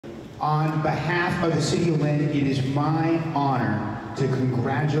On behalf of the City of Lynn, it is my honor to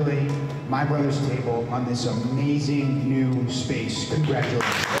congratulate My Brother's Table on this amazing new space.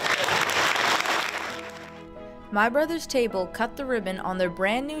 Congratulations. My Brother's Table cut the ribbon on their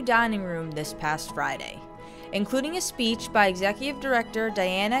brand new dining room this past Friday, including a speech by Executive Director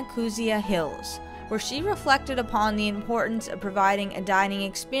Diana Kuzia-Hills, where she reflected upon the importance of providing a dining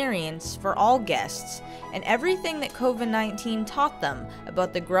experience for all guests and everything that COVID-19 taught them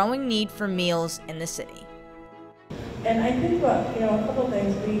about the growing need for meals in the city. And I think about, a couple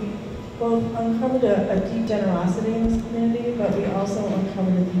things. We both uncovered a deep generosity in this community, but we also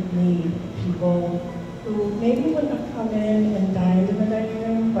uncovered a deep need. People who maybe wouldn't have come in and dined in the dining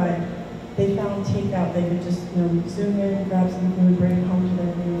room, but they found takeout. They could just, zoom in, grab some food, bring it home to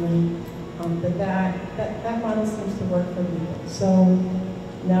their family. That model seems to work for people. So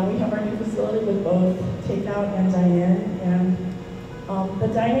now we have our new facility with both takeout and dine-in, and the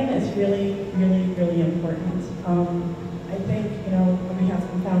dining is really, really, really important. I think, we have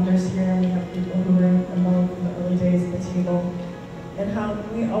some founders here, and we have people who were involved in the early days of the table, and how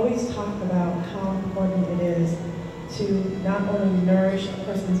we always talk about how important it is to not only nourish a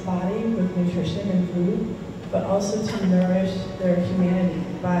person's body with nutrition and food, but also to nourish their humanity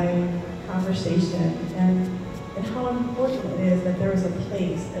by conversation, and how important it is that there is a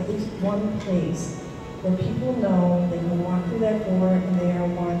place, at least one place, where people know they can walk through that door and they are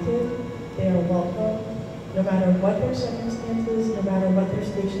wanted, they are welcome, no matter what their circumstances, no matter what their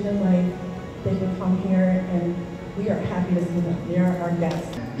station in life, they can come here and we are happy to see them. They are our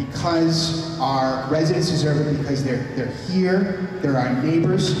guests. Because our residents deserve it, because they're here, they're our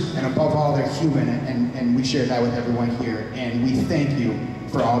neighbors, and above all, they're human, and we share that with everyone here. And we thank you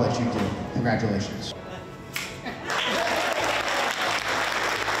for all that you do. Congratulations.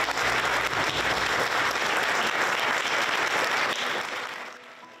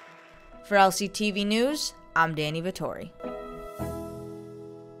 For LCTV News, I'm Danny Vittori.